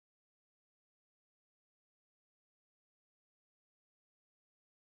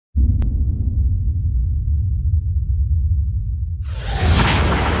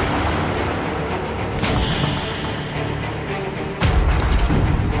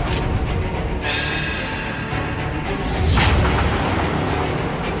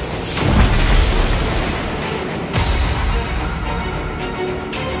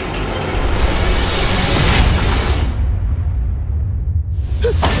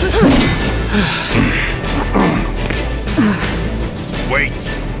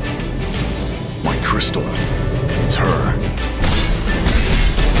Wait! My crystal. It's her.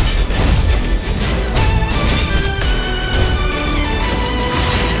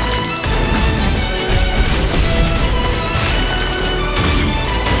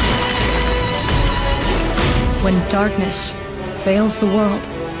 When darkness veils the world,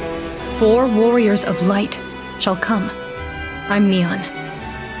 4 warriors of light shall come. I'm Neon.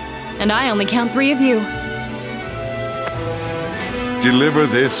 And I only count 3 of you. Deliver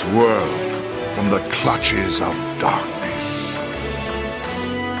this world from the clutches of darkness.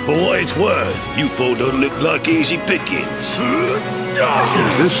 For what it's worth, you four don't look like easy pickings.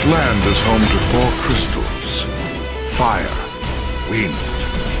 This land is home to 4 crystals. Fire, wind,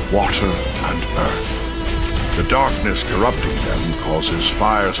 water, and earth. The darkness corrupting them causes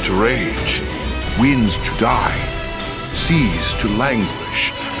fires to rage, winds to die, seas to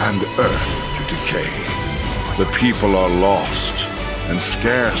languish, and earth to decay. The people are lost, and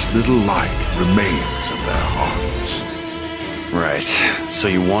scarce little light remains in their hearts. Right. So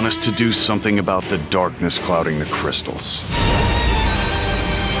you want us to do something about the darkness clouding the crystals.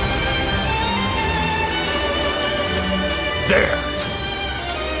 There!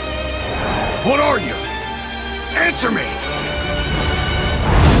 What are you? Answer me!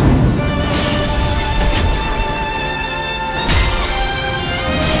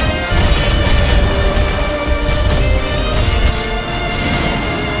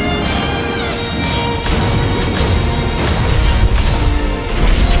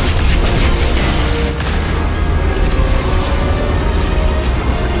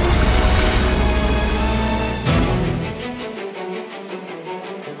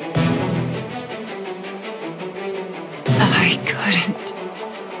 I couldn't.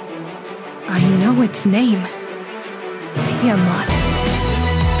 I know its name. Tiamat.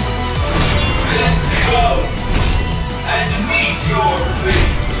 Then come and meet your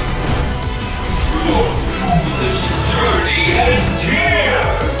fate. Your foolish journey ends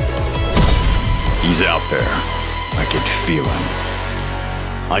here. He's out there. I can feel him.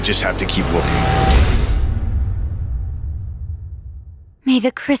 I just have to keep looking. May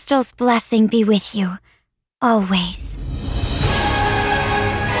the crystal's blessing be with you, always.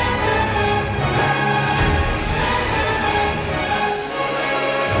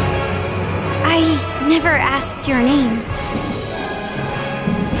 I never asked your name.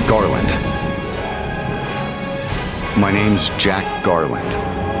 Garland. My name's Jack Garland.